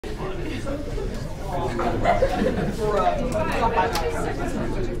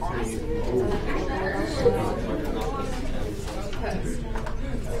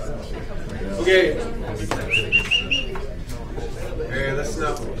Okay. Okay, listen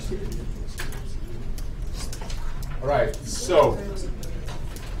up. All right, so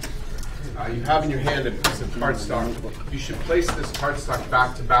you have in your hand a piece of cardstock. You should place this cardstock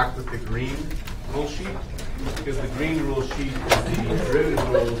back to back with the green rule sheet, because the green rule sheet is the derivative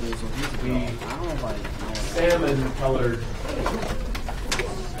rules. The salmon-colored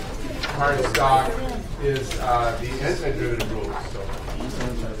cardstock is the antiderivative rules. So.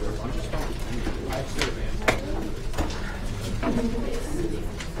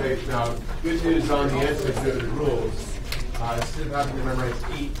 Okay, now, good news on the antiderivative rules. Instead of having to memorize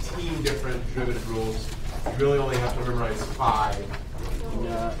 18 different derivative rules, you really only have to memorize 5.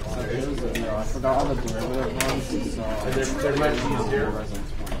 Yeah, no, I forgot all the derivative ones. So and they're much easier.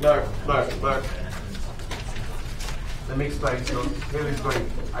 Look. Let me explain. So, Haley's going,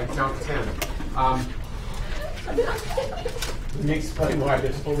 I count 10. Let me explain why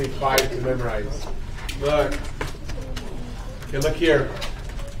there's only 5 to memorize. Look. Okay, look here.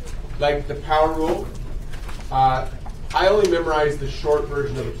 Like the power rule, I only memorize the short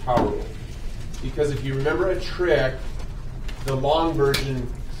version of the power rule. Because if you remember a trick, the long version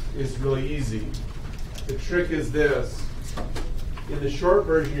is really easy. The trick is this. In the short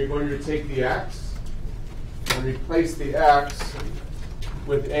version, you're going to take the x and replace the x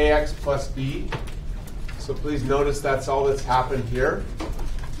with ax plus b. So please notice that's all that's happened here.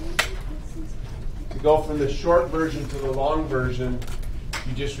 To go from the short version to the long version,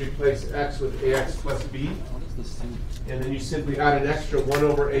 you just replace x with ax plus b. And then you simply add an extra 1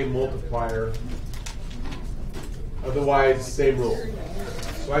 over a multiplier. Otherwise, same rule.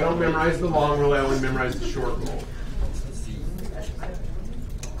 So I don't memorize the long rule, I only memorize the short rule.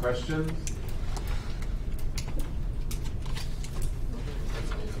 Questions?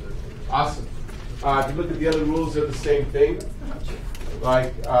 Awesome. If you look at the other rules, they're the same thing.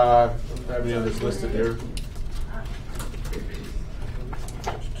 Like, I don't have any others listed here.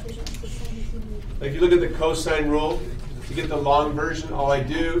 Like if you look at the cosine rule, to get the long version, all I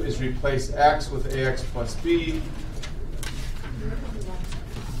do is replace x with ax plus b.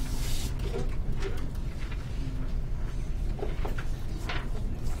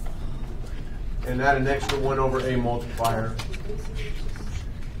 And add an extra 1 over a multiplier.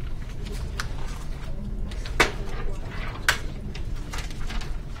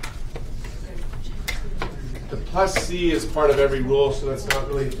 The plus c is part of every rule, so that's not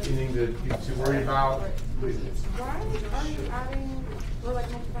really anything to worry about. Please. Why are you adding, or like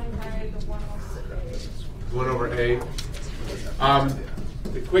multiplying by the 1 over a? 1 over a.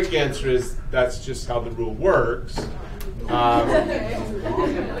 The quick answer is that's just how the rule works.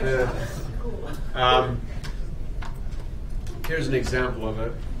 Here's an example of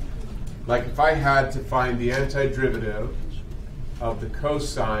it. Like if I had to find the antiderivative of the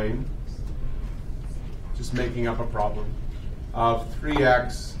cosine, just making up a problem, of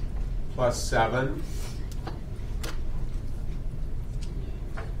 3x plus 7,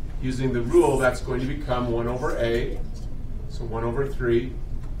 using the rule, that's going to become 1 over a, so 1 over 3,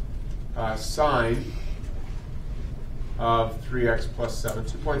 sine of 3x plus 7.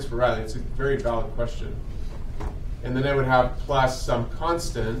 2 points for Riley. It's a very valid question. And then I would have plus some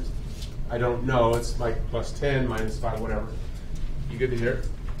constant. I don't know. It's like plus 10, minus 5, whatever. You good to hear?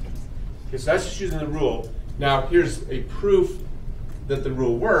 Okay, so that's just using the rule. Now, here's a proof that the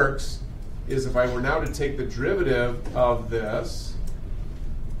rule works, is if I were now to take the derivative of this,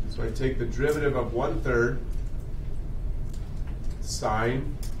 so I take the derivative of 1/3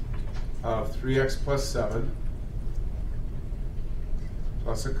 sine of 3x plus 7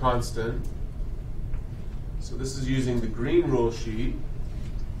 plus a constant. So this is using the green rule sheet.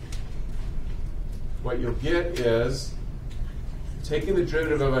 What you'll get is taking the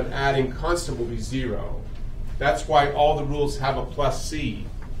derivative of an adding constant will be 0. That's why all the rules have a plus c,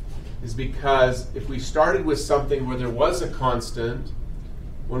 is because if we started with something where there was a constant,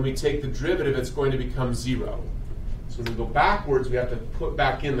 when we take the derivative, it's going to become 0. So when we go backwards, we have to put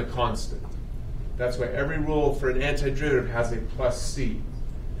back in the constant. That's why every rule for an antiderivative has a plus c.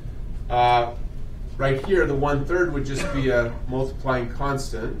 Right here, the 1/3 would just be a multiplying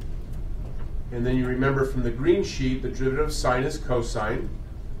constant. And then you remember from the green sheet, the derivative of sine is cosine,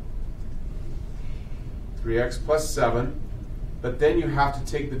 3x plus 7. But then you have to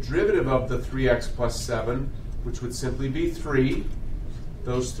take the derivative of the 3x plus 7, which would simply be 3.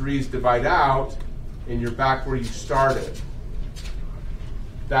 Those 3's divide out, and you're back where you started.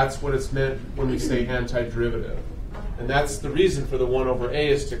 That's what it's meant when we say antiderivative. And that's the reason for the 1 over a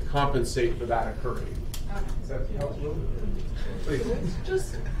is to compensate for that occurring. Does that help a little? Please. It's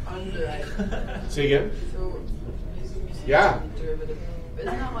just underwriting. Say again? So, using Yeah. derivative.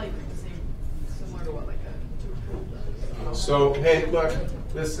 Isn't that like the same, similar to what like a integral does? So, hey, look,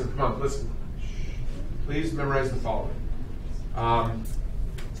 listen, come on, listen. Please memorize the following.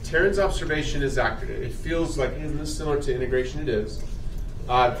 Taryn's observation is accurate. It feels like, isn't this similar to integration? It is.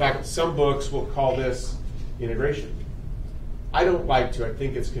 In fact, some books will call this integration. I don't like to. I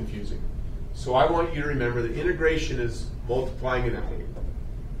think it's confusing. So I want you to remember that integration is multiplying and adding.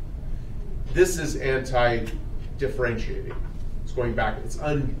 This is anti-differentiating. It's going back. It's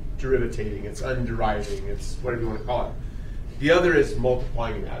underivitating. It's underiving. It's whatever you want to call it. The other is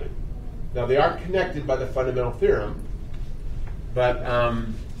multiplying and adding. Now, they are connected by the fundamental theorem, but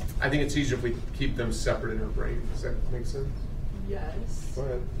I think it's easier if we keep them separate in our brain. Does that make sense? Yes. Go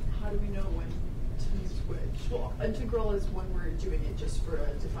ahead. How do we know when to switch? Well, integral is when we're doing it just for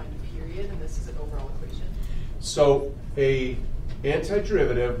a defined period, and this is an overall equation. So a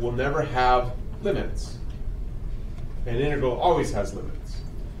antiderivative will never have limits. An integral always has limits.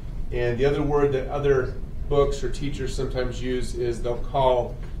 And the other word that other books or teachers sometimes use is they'll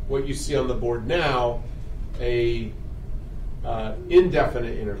call what you see on the board now a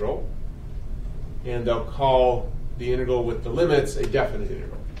indefinite integral, and they'll call the integral with the limits a definite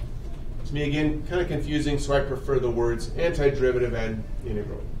integral. To me, again, kind of confusing, so I prefer the words antiderivative and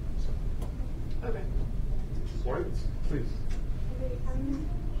integral. Okay. Points, please. Okay, I'm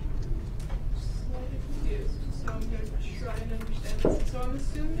slightly confused, so I'm going to try and understand this. So I'm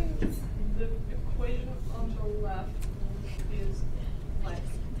assuming the equation on the left is like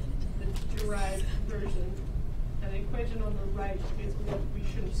the derived version, and the equation on the right is what we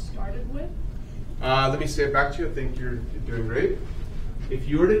should have started with. Let me say it back to you. I think you're doing great. If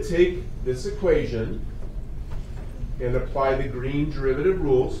you were to take this equation and apply the green derivative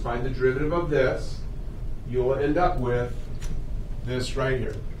rules, find the derivative of this, you'll end up with this right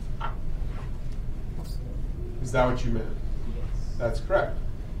here. Is that what you meant? Yes. That's correct.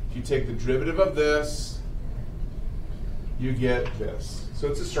 If you take the derivative of this, you get this. So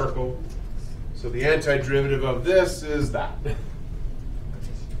it's a circle. So the antiderivative of this is that.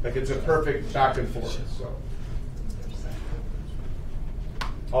 Like it's a perfect back and forth. So,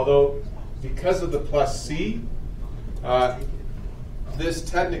 although because of the plus c, this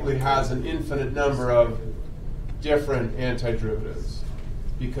technically has an infinite number of different antiderivatives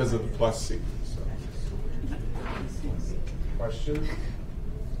because of the plus c. So. Question?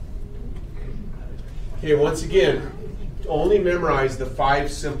 Okay, once again, only memorize the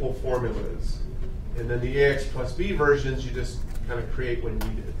 5 simple formulas. And then the ax plus b versions you just kind of create when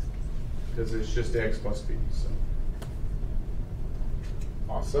needed, because it's just ax plus b. So.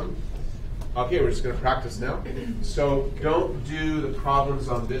 Awesome. Okay, we're just going to practice now. So don't do the problems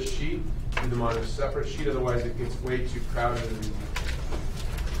on this sheet. Do them on a separate sheet, otherwise it gets way too crowded.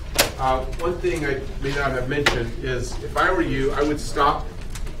 One thing I may not have mentioned is if I were you, I would stop.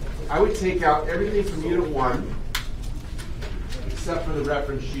 I would take out everything from Unit 1, except for the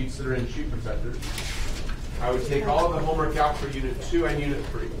reference sheets that are in sheet protectors. I would take all of the homework out for Unit 2 and Unit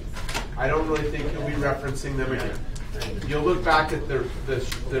 3. I don't really think you'll be referencing them again. You'll look back at the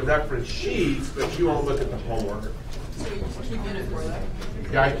reference sheets, but you won't look at the homework. So you keep Unit 4 though?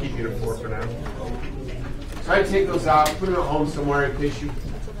 Yeah, I keep Unit 4 for now. So I take those out, put them at home somewhere in case you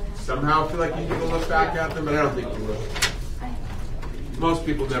somehow feel like you need to look back at them, but I don't think you will. Most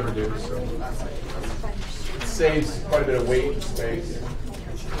people never do, so it saves quite a bit of weight and space.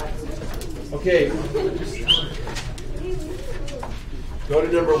 Okay, go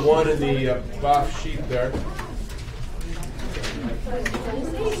to number 1 in the buff sheet there.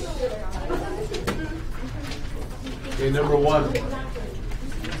 Okay, number 1.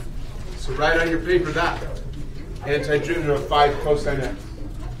 So write on your paper that. Antiderivative of 5 cosine x.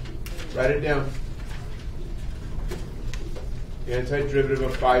 Write it down. Antiderivative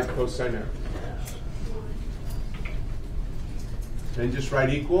of 5 cosine x. Then just write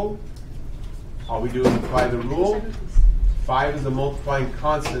equal. All we do is apply the rule. 5 is a multiplying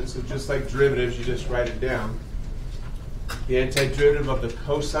constant, so just like derivatives, you just write it down. The antiderivative of the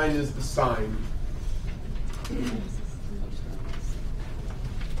cosine is the sine.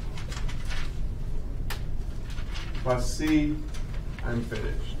 Plus c, I'm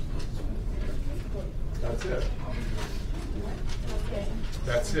finished. That's it.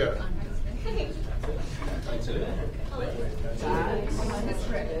 That's it.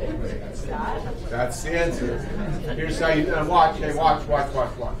 That's the answer. Here's how you watch. Hey, watch.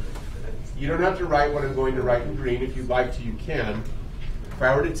 You don't have to write what I'm going to write in green. If you'd like to, you can. If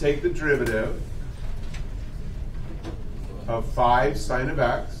I were to take the derivative of 5 sine of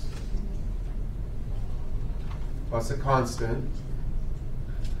x plus a constant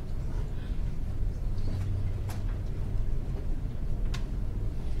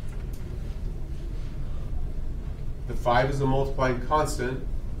the 5 is a multiplying constant.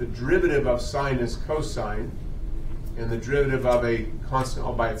 The derivative of sine is cosine, and the derivative of a constant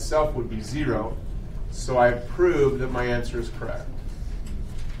all by itself would be 0. So I've proved that my answer is correct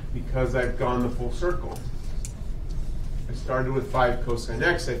because I've gone the full circle. I started with 5 cosine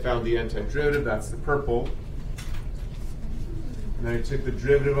x. I found the antiderivative. That's the purple. And then I took the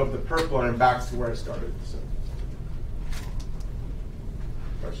derivative of the purple, and I'm back to where I started. So,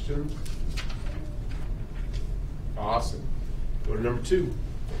 questions? Awesome. Go to number 2.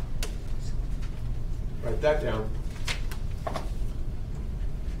 Write that down.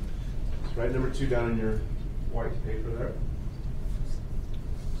 Just write number 2 down in your white paper there.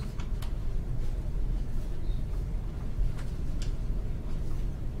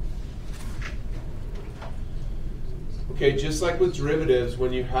 Okay, just like with derivatives,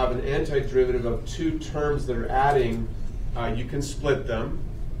 when you have an antiderivative of 2 terms that are adding, you can split them.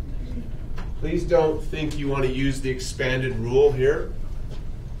 Please don't think you want to use the expanded rule here,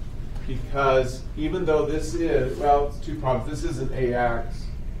 because even though this is, well, it's 2 problems. This isn't ax.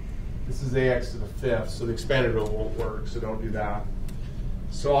 This is ax to the 5th, so the expanded rule won't work, so don't do that.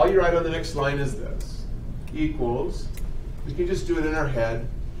 So all you write on the next line is this, equals, we can just do it in our head.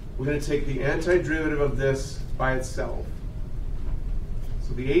 We're going to take the antiderivative of this by itself.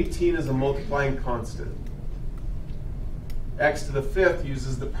 So the 18 is a multiplying constant. X to the 5th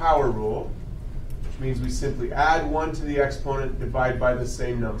uses the power rule, which means we simply add 1 to the exponent, divide by the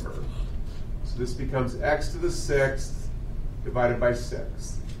same number. So this becomes x to the 6th divided by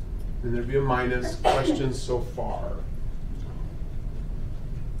 6. Then there'd be a minus. Questions so far?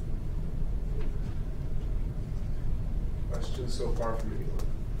 Questions so far from anyone?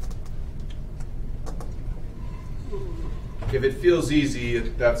 If it feels easy,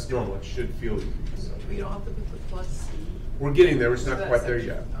 that's normal. It should feel easy. So. We don't have to put the plus c. We're getting there. We're just not quite there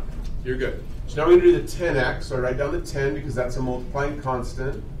yet. Okay. You're good. So now we're going to do the 10x. So I write down the 10 because that's a multiplying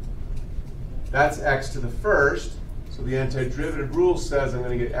constant. That's x to the 1st. So the antiderivative rule says I'm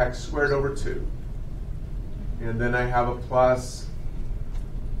going to get x squared over 2. And then I have a plus.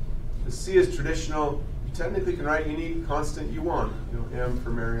 The c is traditional. You technically can write any constant you want. You know, m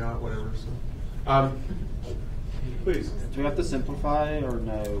for Marriott, whatever. So, please. Do we have to simplify or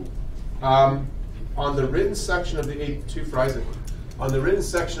no? On the written section of the AP, for Isaac, on the written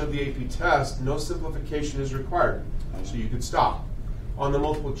section of the AP test, no simplification is required. So you could stop. On the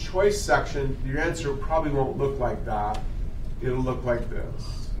multiple choice section, your answer probably won't look like that. It'll look like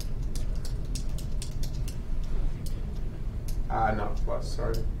this. Not plus,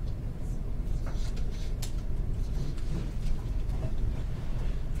 sorry.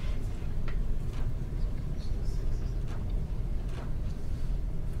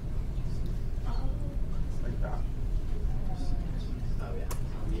 Like that. Oh, yeah.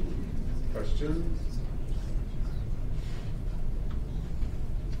 Questions?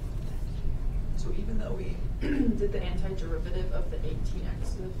 So even though we did the antiderivative of the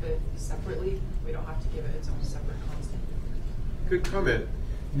 18x to the 5th separately, we don't have to give it its own separate constant. Good comment.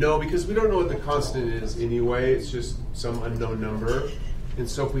 No, because we don't know what the constant is anyway. It's just some unknown number. And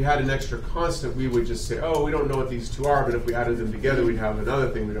so if we had an extra constant, we would just say, oh, we don't know what these two are, but if we added them together, we'd have another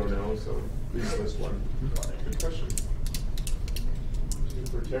thing we don't know. So we just list one. Good question.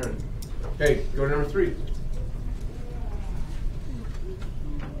 For Taryn. Okay, go to number 3.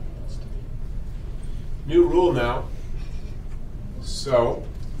 New rule now. So,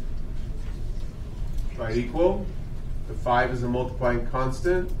 write equal. The 5 is a multiplying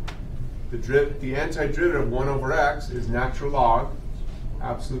constant. The antiderivative of 1 over x is natural log,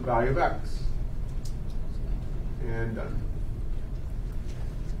 absolute value of x. And done.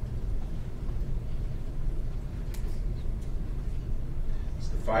 So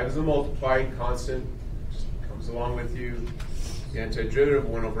the 5 is a multiplying constant, just comes along with you. The antiderivative of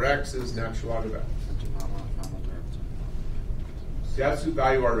 1 over x is natural log of x. The absolute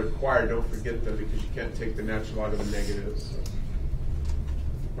value are required. Don't forget them because you can't take the natural log of the negatives. So.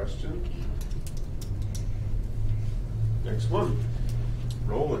 Question? Next one.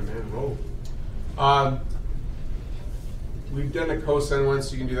 Rolling, man, roll. We've done a cosine one,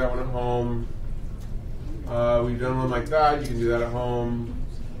 so you can do that one at home. We've done one like that. You can do that at home.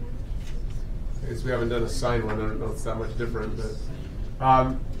 I guess we haven't done a sine one. I don't know if it's that much different,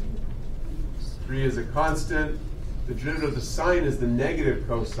 but 3 is a constant. The derivative of the sine is the negative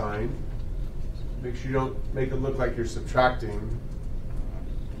cosine. Make sure you don't make it look like you're subtracting.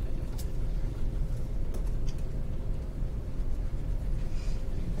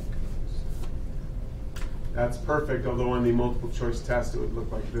 That's perfect, although on the multiple choice test it would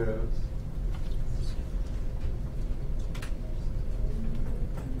look like this.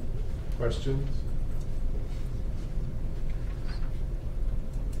 Questions?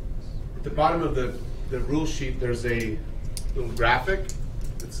 At the bottom of the rule sheet, there's a little graphic.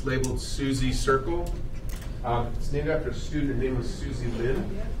 It's labeled Susie Circle. It's named after a student. Her name was Susie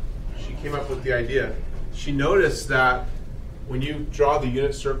Lynn. She came up with the idea. She noticed that when you draw the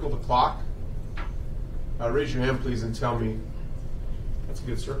unit circle, the clock, raise your hand please and tell me. That's a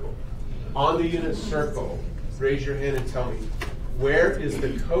good circle. On the unit circle, raise your hand and tell me, where is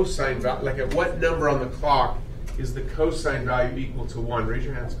the cosine value, like at what number on the clock is the cosine value equal to 1? Raise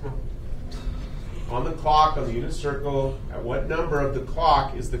your hands, come on. On the clock, on the unit circle, at what number of the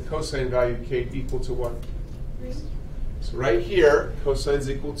clock is the cosine value Kate equal to 1? 3. So right here, cosine is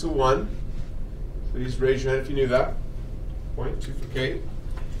equal to 1. Please raise your hand if you knew that. Point, 2 for Kate.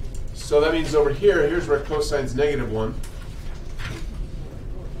 So that means over here, here's where cosine's negative 1.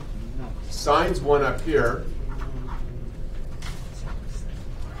 Sine's 1 up here.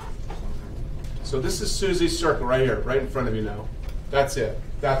 So this is Susie's circle right here, right in front of you now. That's it.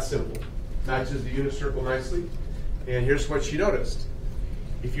 That's simple. Matches the unit circle nicely. And here's what she noticed.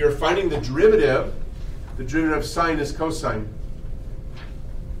 If you're finding the derivative of sine is cosine.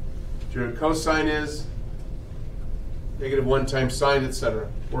 Your cosine is negative 1 times sine, etc.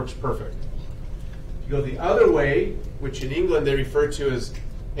 Works perfect. If you go the other way, which in England they refer to as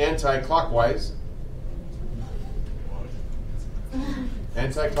anti-clockwise.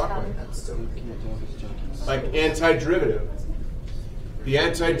 Anti-clockwise. Like antiderivative. The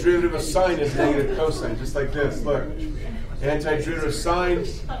antiderivative of sine is negative cosine, just like this. Look. Antiderivative of sine,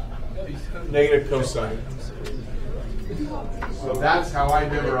 negative cosine. So that's how I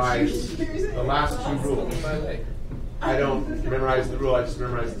memorize the last 2 rules. I don't memorize the rule, I just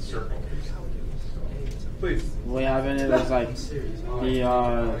memorize the circle. Please. We have in it as like the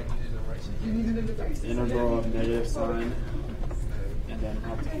integral of negative sine, and then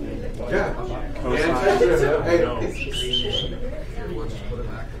have to Yeah. cosine. Antiderivative. Hey.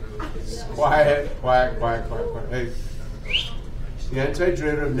 Quiet. Hey. The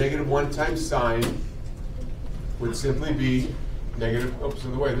antiderivative of negative 1 times sine would simply be negative, oops, the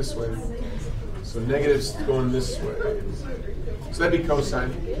way, this way. So negative's going this way. So that'd be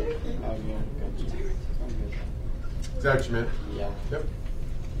cosine. Is that what you meant? Yeah. Yep.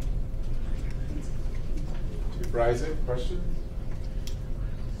 Chief Isaac, question?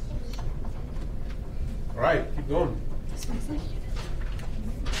 All right, keep going.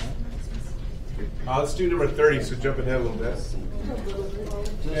 Let's do number 30, so jump ahead a little bit.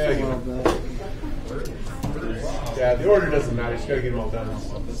 Yeah, yeah, the order doesn't matter. You just got to get them all done.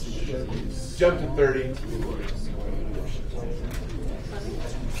 Jump to 30.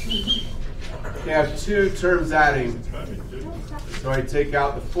 You have 2 terms adding. So I take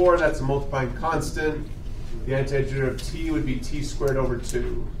out the 4, that's a multiplying constant. The antiderivative of t would be t squared over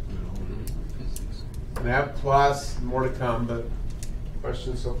 2. And I have plus, more to come, but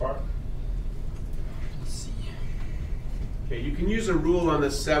questions so far? Okay, you can use a rule on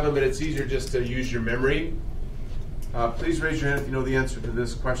the 7, but it's easier just to use your memory. Please raise your hand if you know the answer to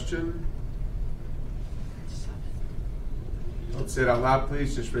this question. Don't say it out loud,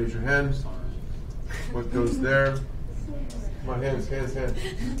 please. Just raise your hand. What goes there? Come on, hands.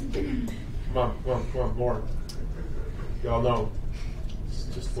 Come on, more. Y'all know.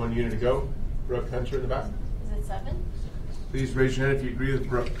 Just 1 unit to go. Brooke Hunter in the back. Is it 7? Please raise your hand if you agree with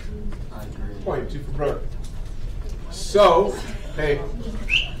Brooke. I agree. Point, 2 for Brooke. So, hey,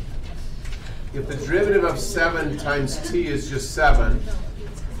 if the derivative of 7 times t is just 7,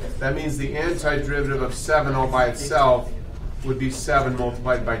 that means the antiderivative of 7 all by itself would be 7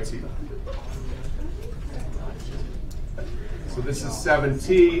 multiplied by t. So this is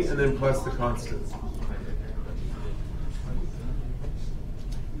 7t and then plus the constant.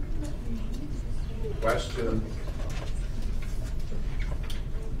 Question?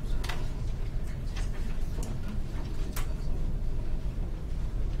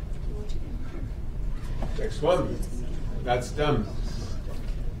 Next one. That's done.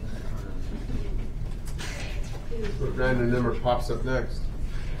 What random number pops up next?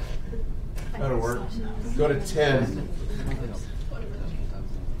 That'll work. Go to 10.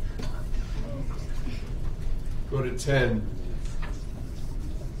 Go to 10.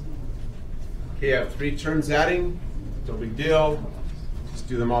 Okay, I have 3 terms adding. No big deal. Just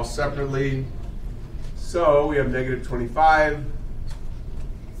do them all separately. So we have negative 25.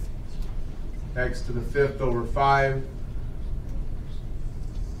 X to the 5th over 5.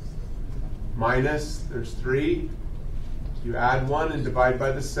 Minus, there's 3. You add 1 and divide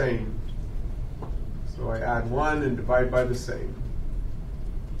by the same. So So I add 1 and divide by the same.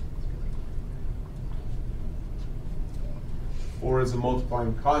 Four is a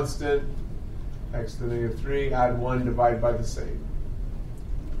multiplying constant. X to the negative 3, add 1, divide by the same.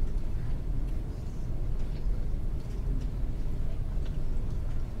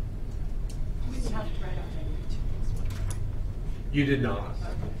 We didn't have to write out -2. You did not.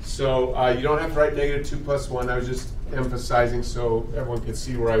 So you don't have to write -2 plus 1. I was just emphasizing so everyone could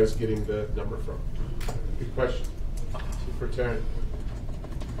see where I was getting the number from. Good question. Two for Taryn.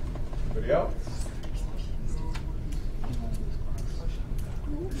 Anybody else?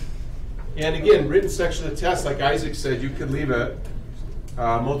 And again, written section of the test, like Isaac said, you could leave it.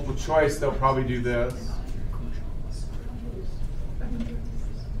 Multiple choice, they'll probably do this.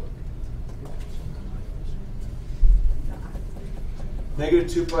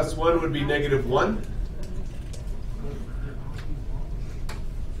 -2 plus 1 would be -1.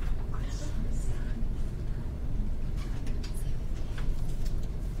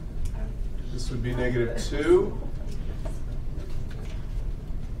 This would be -2.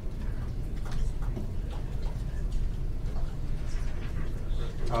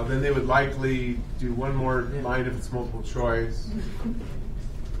 Then they would likely do one more line if it's multiple choice.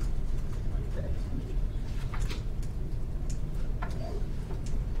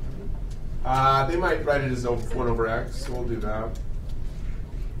 They might write it as 1 over x, so we'll do that.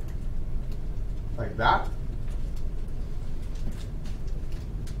 Like that.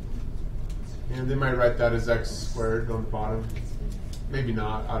 And they might write that as x squared on the bottom. Maybe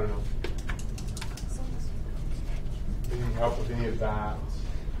not, I don't know. Any help with any of that?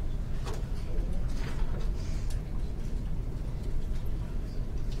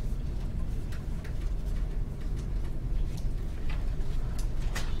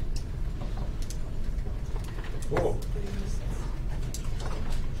 Cool.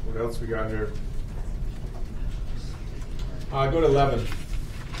 What else we got here? Go to 11.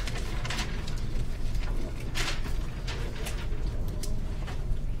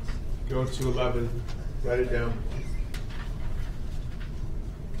 Go to 11. Write it down.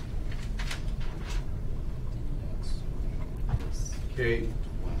 Okay.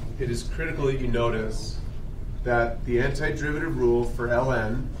 It is critical that you notice that the antiderivative rule for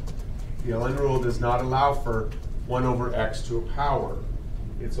ln, the ln rule does not allow for 1 over x to a power.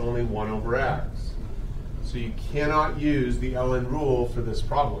 It's only 1 over x. So you cannot use the ln rule for this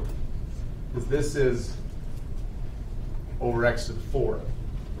problem, because this is over x to the 4th.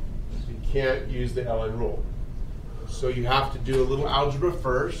 So you can't use the ln rule. So you have to do a little algebra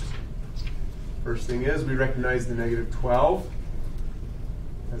first. First thing is we recognize the -12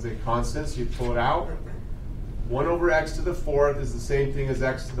 as a constant, so you pull it out. 1 over x to the 4th is the same thing as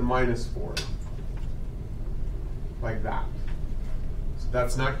x to the -4th. Like that. So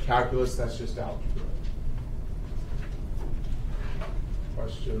that's not calculus, that's just algebra.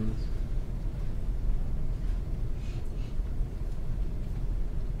 Questions?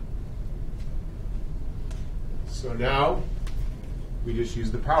 So now we just use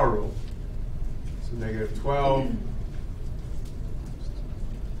the power rule. So -12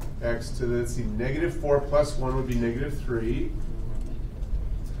 x to the, let's see, -4 plus 1 would be -3.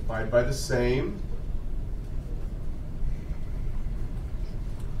 Divide by the same.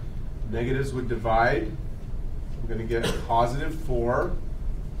 Negatives would divide. I'm going to get a +4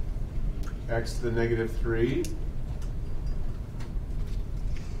 x to the -3.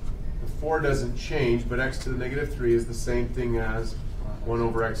 The 4 doesn't change, but x to the -3 is the same thing as 1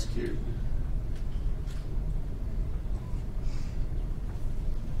 over x cubed.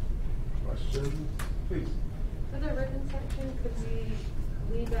 Question, please. For the written section, could we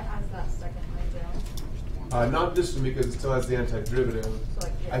leave it as that second line down? Not this one because it still has the antiderivative. So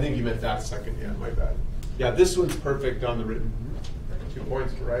like, yeah. I think you meant that second, yeah, my bad. Yeah, this one's perfect on the written. 2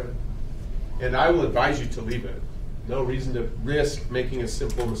 points to write it. And I will advise you to leave it. No reason to risk making a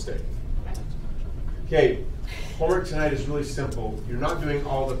simple mistake. Okay, homework tonight is really simple. You're not doing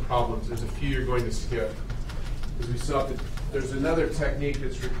all the problems. There's a few you're going to skip. Because we still have to, there's another technique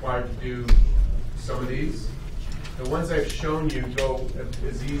that's required to do some of these. The ones I've shown you go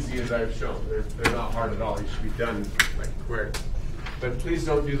as easy as I've shown. They're not hard at all. You should be done like quick. But please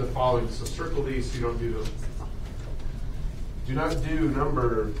don't do the following. So circle these so you don't do them. Do not do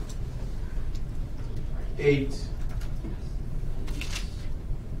number 8,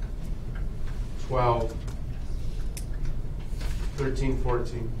 12, 13,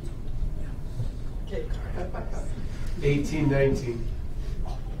 14, 18, 19,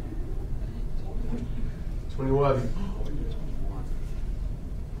 21,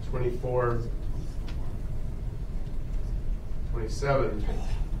 24, 27,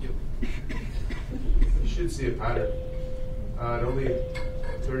 should see a pattern. Only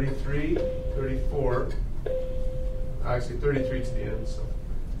 33, 34. Actually, 33 to the end. So,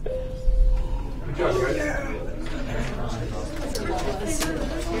 good job, guys.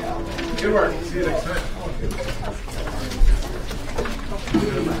 Good work. See you next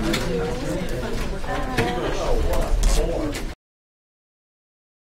time.